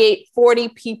 like 38, 40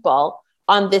 people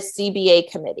on this CBA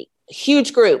committee.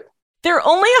 Huge group. There are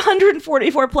only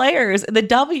 144 players in the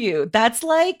W. That's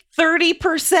like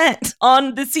 30%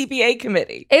 on the CBA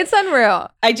committee. It's unreal.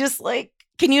 I just like,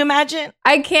 can you imagine?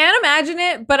 I can't imagine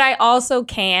it, but I also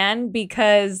can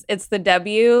because it's the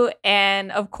W.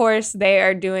 And of course, they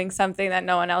are doing something that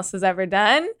no one else has ever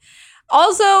done.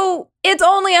 Also, it's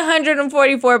only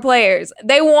 144 players.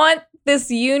 They want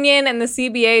this union and the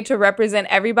CBA to represent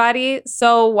everybody.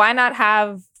 So why not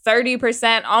have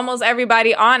 30%, almost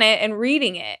everybody on it and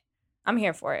reading it? I'm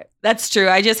here for it. That's true.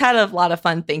 I just had a lot of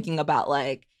fun thinking about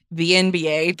like the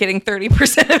NBA getting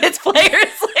 30% of its players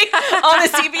like on a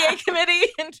CBA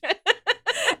committee.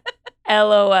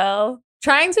 LOL.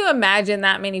 Trying to imagine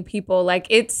that many people, like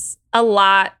it's a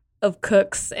lot of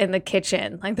cooks in the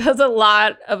kitchen. Like that's a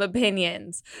lot of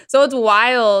opinions. So it's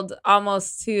wild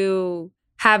almost to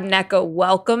have Nneka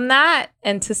welcome that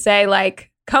and to say like,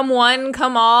 come one,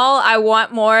 come all, I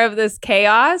want more of this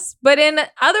chaos. But in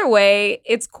other way,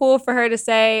 it's cool for her to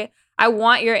say, I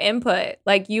want your input.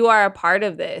 Like you are a part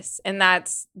of this. And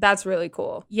that's really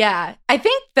cool. Yeah. I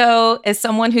think though, as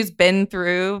someone who's been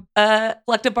through a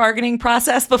collective bargaining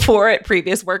process before at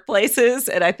previous workplaces,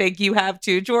 and I think you have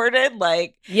too, Jordan,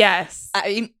 like, yes,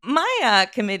 my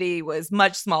committee was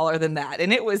much smaller than that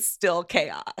and it was still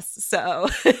chaos. So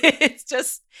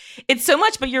it's so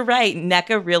much, but you're right.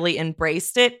 Nneka really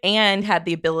embraced it and had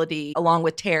the ability, along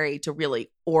with Terry, to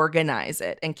really organize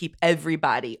it and keep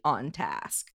everybody on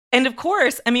task. And of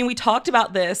course, I mean, we talked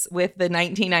about this with the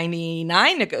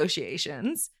 1999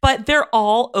 negotiations, but they're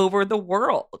all over the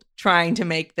world trying to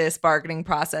make this bargaining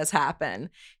process happen.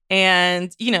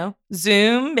 And, you know,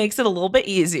 Zoom makes it a little bit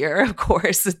easier. Of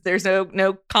course, there's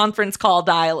no conference call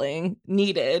dialing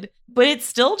needed, but it's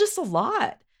still just a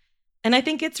lot. And I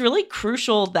think it's really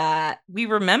crucial that we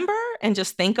remember and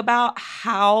just think about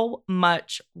how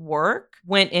much work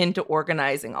went into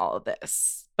organizing all of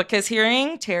this. Because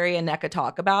hearing Terry and Nneka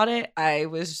talk about it, I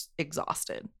was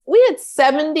exhausted. We had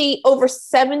over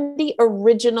 70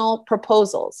 original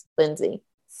proposals, Lindsay.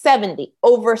 70,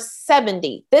 over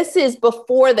 70. This is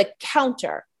before the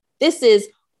counter. This is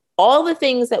all the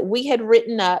things that we had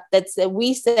written up that said,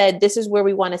 we said, this is where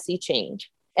we want to see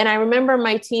change. And I remember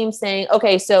my team saying,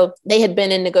 okay, so they had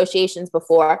been in negotiations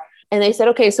before. And they said,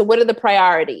 okay, so what are the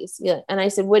priorities? Yeah. And I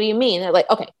said, what do you mean? They're like,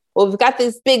 okay, well, we've got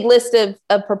this big list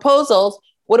of proposals.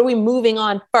 What are we moving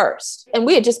on first? And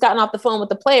we had just gotten off the phone with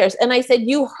the players. And I said,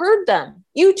 you heard them.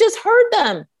 You just heard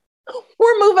them.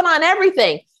 We're moving on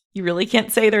everything. You really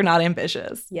can't say they're not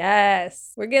ambitious.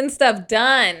 Yes, we're getting stuff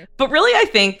done. But really, I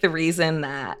think the reason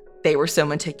that they were so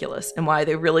meticulous and why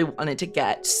they really wanted to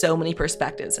get so many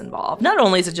perspectives involved, not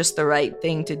only is it just the right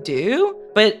thing to do,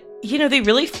 but you know, they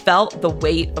really felt the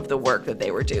weight of the work that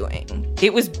they were doing.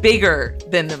 It was bigger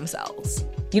than themselves.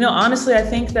 You know, honestly, I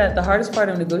think that the hardest part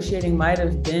of negotiating might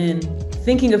have been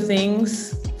thinking of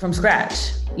things from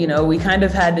scratch. You know, we had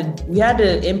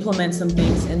to implement some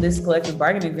things in this collective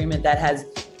bargaining agreement that has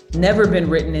never been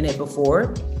written in it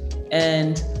before.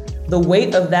 And the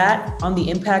weight of that on the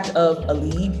impact of a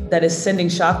league that is sending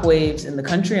shockwaves in the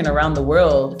country and around the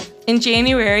world In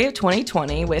January of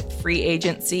 2020, with free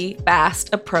agency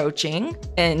fast approaching,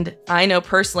 and I know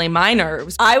personally my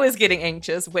nerves, I was getting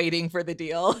anxious waiting for the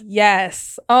deal.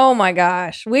 Yes. Oh my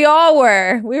gosh. We all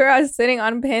were. We were sitting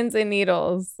on pins and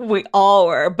needles. We all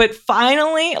were. But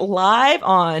finally, live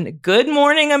on Good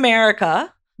Morning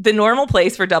America, the normal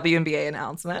place for WNBA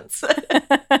announcements,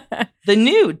 the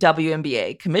new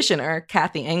WNBA commissioner,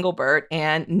 Cathy Engelbert,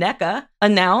 and NECA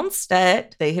announced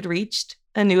that they had reached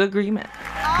a new agreement.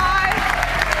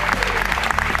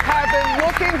 I've been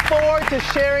looking forward to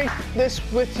sharing this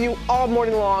with you all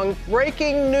morning long.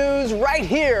 Breaking news right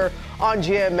here on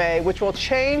GMA, which will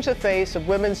change the face of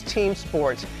women's team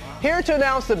sports. Here to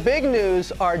announce the big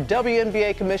news are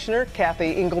WNBA Commissioner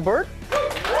Cathy Engelbert.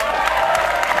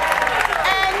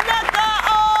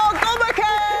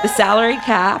 The salary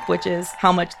cap, which is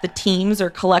how much the teams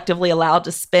are collectively allowed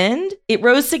to spend, it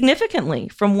rose significantly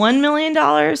from $1 million to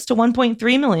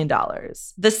 $1.3 million.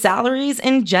 The salaries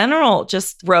in general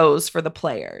just rose for the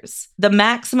players. The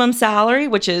maximum salary,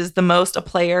 which is the most a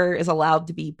player is allowed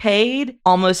to be paid,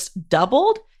 almost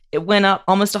doubled. It went up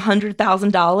almost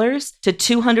 $100,000 to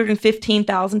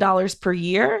 $215,000 per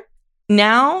year.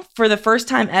 Now, for the first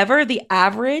time ever, the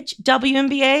average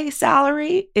WNBA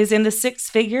salary is in the six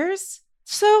figures.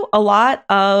 So a lot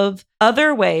of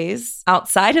other ways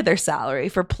outside of their salary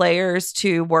for players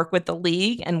to work with the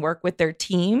league and work with their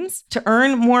teams to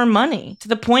earn more money, to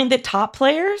the point that top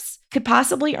players could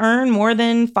possibly earn more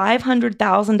than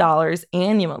 $500,000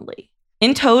 annually.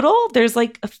 In total, there's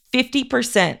like a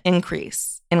 50%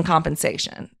 increase in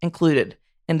compensation included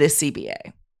in this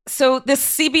CBA. So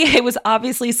this CBA was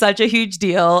obviously such a huge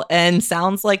deal and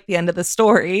sounds like the end of the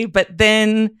story, but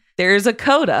then there's a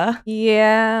coda.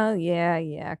 Yeah.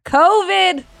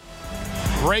 COVID.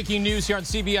 Breaking news here on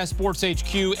CBS Sports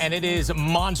HQ, and it is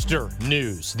monster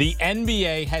news. The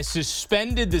NBA has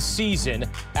suspended the season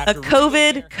after a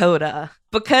COVID coda.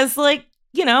 Because, a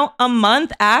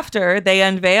month after they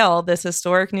unveil this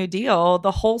historic new deal,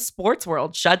 the whole sports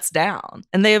world shuts down.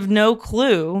 And they have no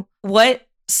clue what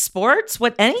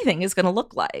anything is going to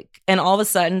look like. And all of a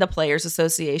sudden, the Players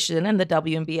Association and the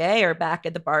WNBA are back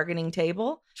at the bargaining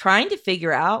table trying to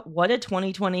figure out what a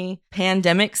 2020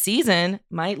 pandemic season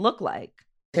might look like.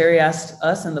 Terry asked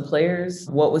us and the players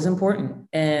what was important,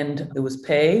 and it was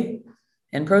pay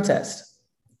and protest.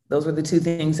 Those were the two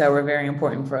things that were very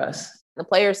important for us. The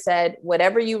players said,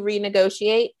 whatever you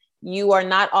renegotiate, you are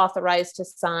not authorized to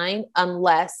sign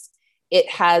unless it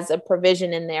has a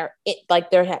provision in there.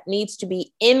 There needs to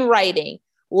be in writing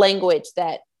language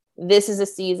that this is a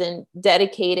season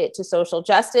dedicated to social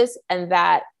justice, and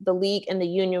that the league and the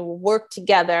union will work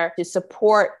together to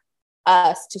support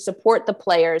us, to support the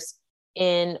players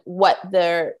in what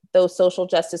those social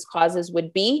justice causes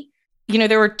would be.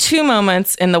 There were two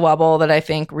moments in the Wubble that I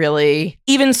think really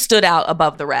even stood out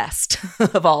above the rest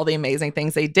of all the amazing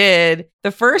things they did.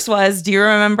 The first was, do you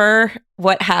remember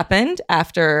what happened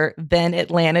after then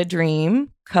Atlanta Dream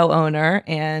co-owner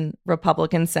and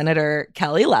Republican Senator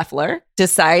Kelly Loeffler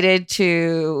decided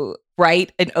to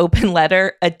write an open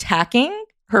letter attacking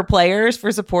her players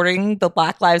for supporting the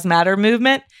Black Lives Matter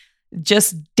movement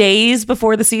just days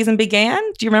before the season began?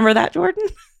 Do you remember that, Jordan?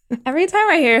 Every time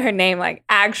I hear her name,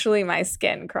 actually my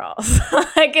skin crawls.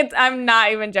 I'm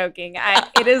not even joking.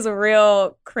 It is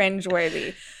real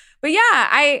cringeworthy. But yeah,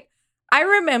 I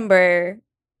remember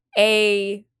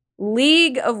a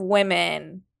league of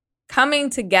women coming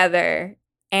together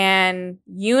and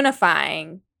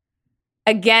unifying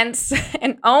against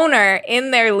an owner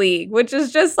in their league, which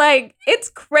is just it's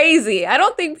crazy. I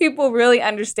don't think people really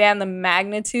understand the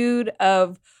magnitude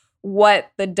of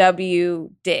what the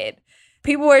W did.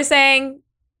 People were saying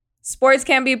sports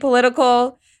can be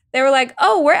political. They were like,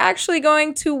 oh, we're actually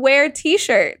going to wear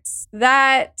T-shirts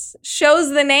that shows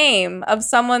the name of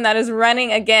someone that is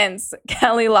running against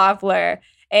Kelly Loeffler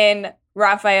and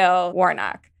Raphael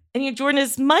Warnock. And Jordan,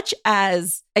 as much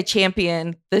as I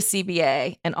champion the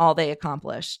CBA and all they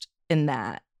accomplished in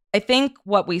that, I think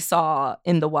what we saw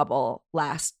in the Wubble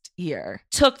last year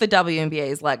took the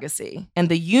WNBA's legacy and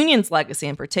the union's legacy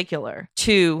in particular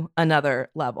to another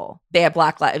level. They had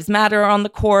Black Lives Matter on the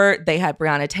court. They had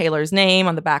Breonna Taylor's name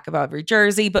on the back of every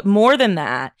jersey. But more than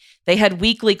that, they had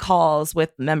weekly calls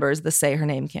with members of the Say Her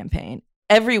Name campaign.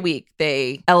 Every week,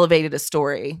 they elevated a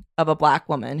story of a Black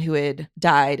woman who had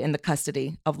died in the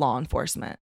custody of law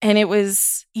enforcement. And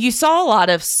you saw a lot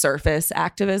of surface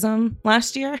activism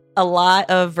last year, a lot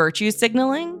of virtue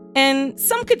signaling. And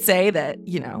some could say that,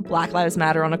 Black Lives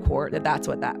Matter on a court, that's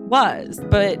what that was.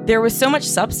 But there was so much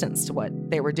substance to what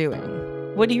they were doing.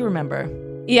 What do you remember?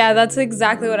 Yeah, that's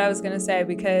exactly what I was going to say,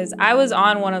 because I was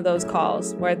on one of those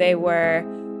calls where they were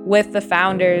with the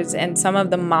founders and some of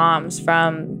the moms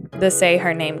from the Say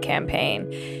Her Name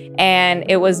campaign. And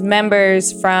it was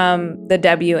members from the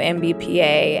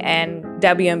WNBPA and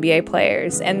WNBA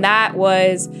players. And that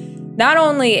was not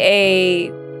only a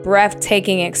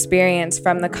breathtaking experience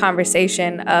from the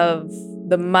conversation of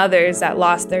the mothers that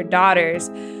lost their daughters,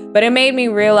 but it made me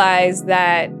realize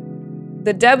that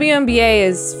the WNBA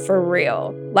is for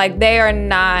real. Like, they are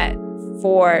not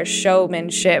for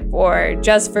showmanship or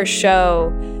just for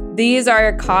show. These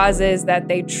are causes that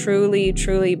they truly,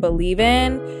 truly believe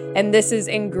in, and this is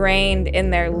ingrained in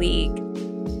their league.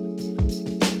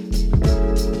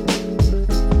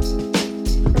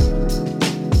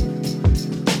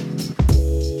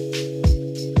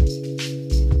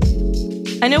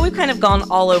 I know we've kind of gone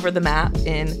all over the map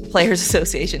in Players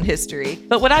Association history,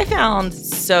 but what I found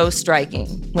so striking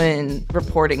when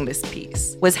reporting this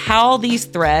piece was how these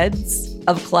threads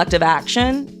of collective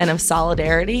action and of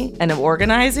solidarity and of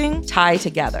organizing tie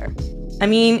together. I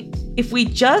mean, if we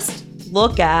just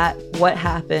look at what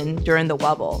happened during the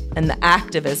Wubble and the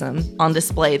activism on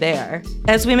display there,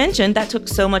 as we mentioned, that took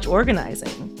so much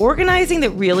organizing. Organizing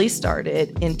that really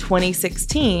started in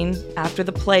 2016 after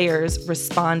the players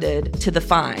responded to the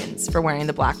fines for wearing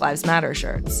the Black Lives Matter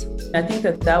shirts. I think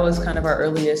that was kind of our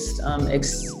earliest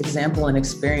example and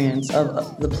experience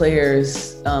of the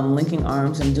players linking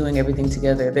arms and doing everything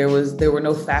together. There were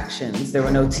no factions, there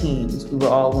were no teams. We were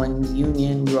all one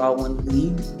union, we were all one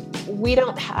league. We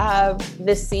don't have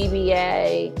the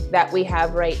CBA that we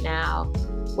have right now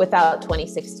without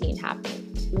 2016 happening.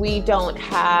 We don't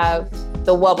have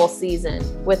the Wubble season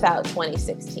without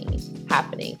 2016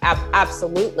 happening.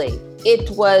 Absolutely. It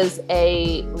was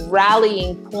a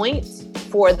rallying point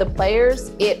for the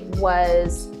players. It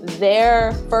was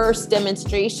their first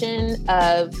demonstration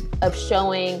of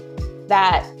showing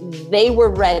that they were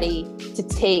ready to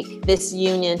take this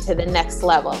union to the next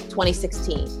level,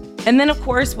 2016. And then, of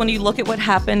course, when you look at what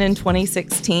happened in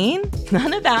 2016,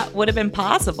 none of that would have been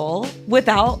possible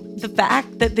without the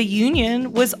fact that the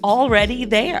union was already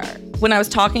there. When I was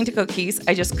talking to Coquise,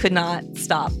 I just could not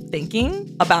stop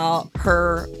thinking about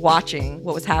her watching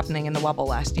what was happening in the Wubble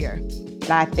last year. And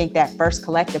I think that first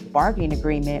collective bargaining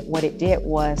agreement, what it did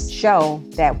was show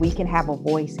that we can have a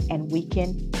voice and we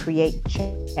can create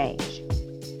change.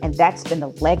 And that's been the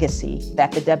legacy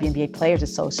that the WNBA Players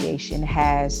Association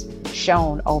has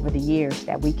shown over the years,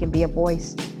 that we can be a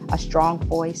voice, a strong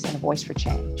voice, and a voice for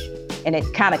change. And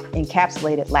it kind of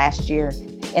encapsulated last year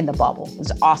in the bubble. It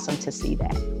was awesome to see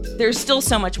that. There's still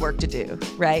so much work to do,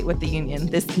 right, with the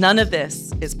union. None of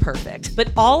this is perfect.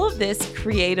 But all of this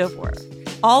creative work,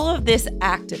 all of this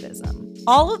activism,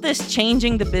 all of this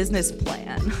changing the business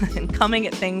plan and coming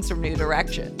at things from new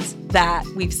directions that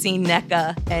we've seen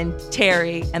Nneka and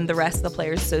Terry and the rest of the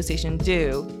Players Association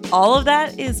do, all of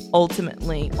that is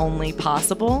ultimately only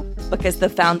possible because the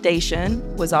foundation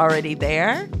was already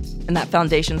there, and that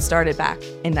foundation started back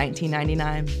in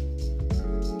 1999.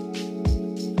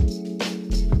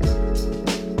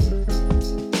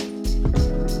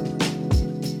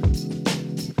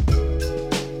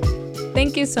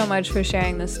 Thank you so much for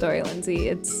sharing this story, Lindsay.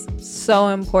 It's so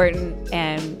important,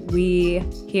 and we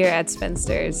here at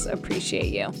Spinsters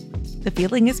appreciate you. The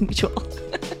feeling is mutual.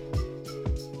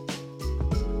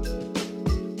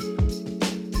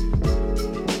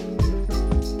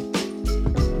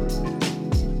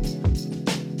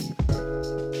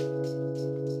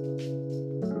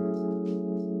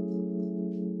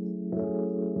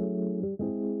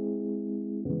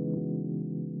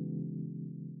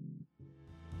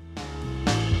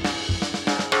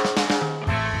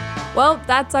 Well,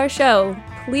 that's our show.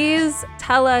 Please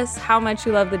tell us how much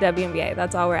you love the WNBA.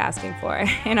 That's all we're asking for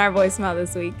in our voicemail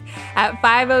this week at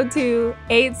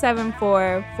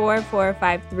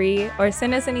 502-874-4453, or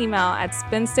send us an email at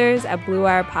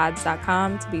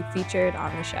spinsters@bluewirepods.com to be featured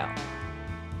on the show.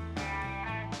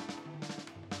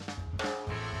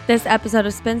 This episode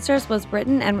of Spinsters was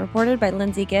written and reported by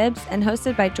Lindsay Gibbs and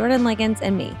hosted by Jordan Liggins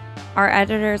and me. Our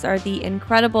editors are the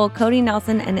incredible Cody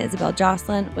Nelson and Isabel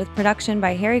Jocelyn, with production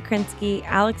by Harry Krinsky,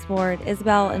 Alex Ward,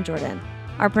 Isabel, and Jordan.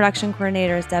 Our production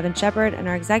coordinator is Devin Shepard, and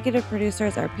our executive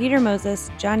producers are Peter Moses,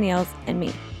 John Niels, and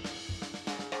me.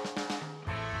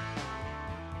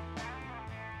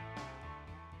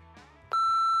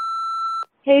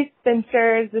 Hey,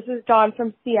 Spinsters. This is Dawn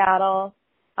from Seattle.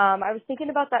 I was thinking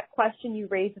about that question you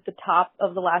raised at the top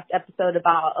of the last episode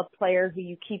about a player who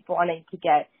you keep wanting to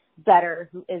get better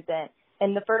who isn't.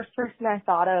 And the first person I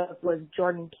thought of was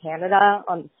Jordan Canada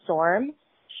on the Storm.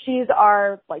 She's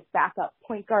our backup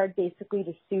point guard basically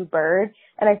to Sue Bird.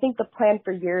 And I think the plan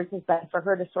for years has been for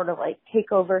her to sort of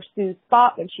take over Sue's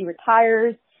spot when she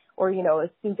retires, or, as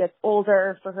Sue gets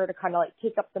older, for her to kind of like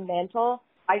take up the mantle.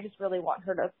 I just really want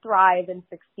her to thrive and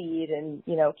succeed and,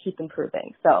 keep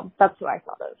improving. So that's who I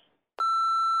thought of.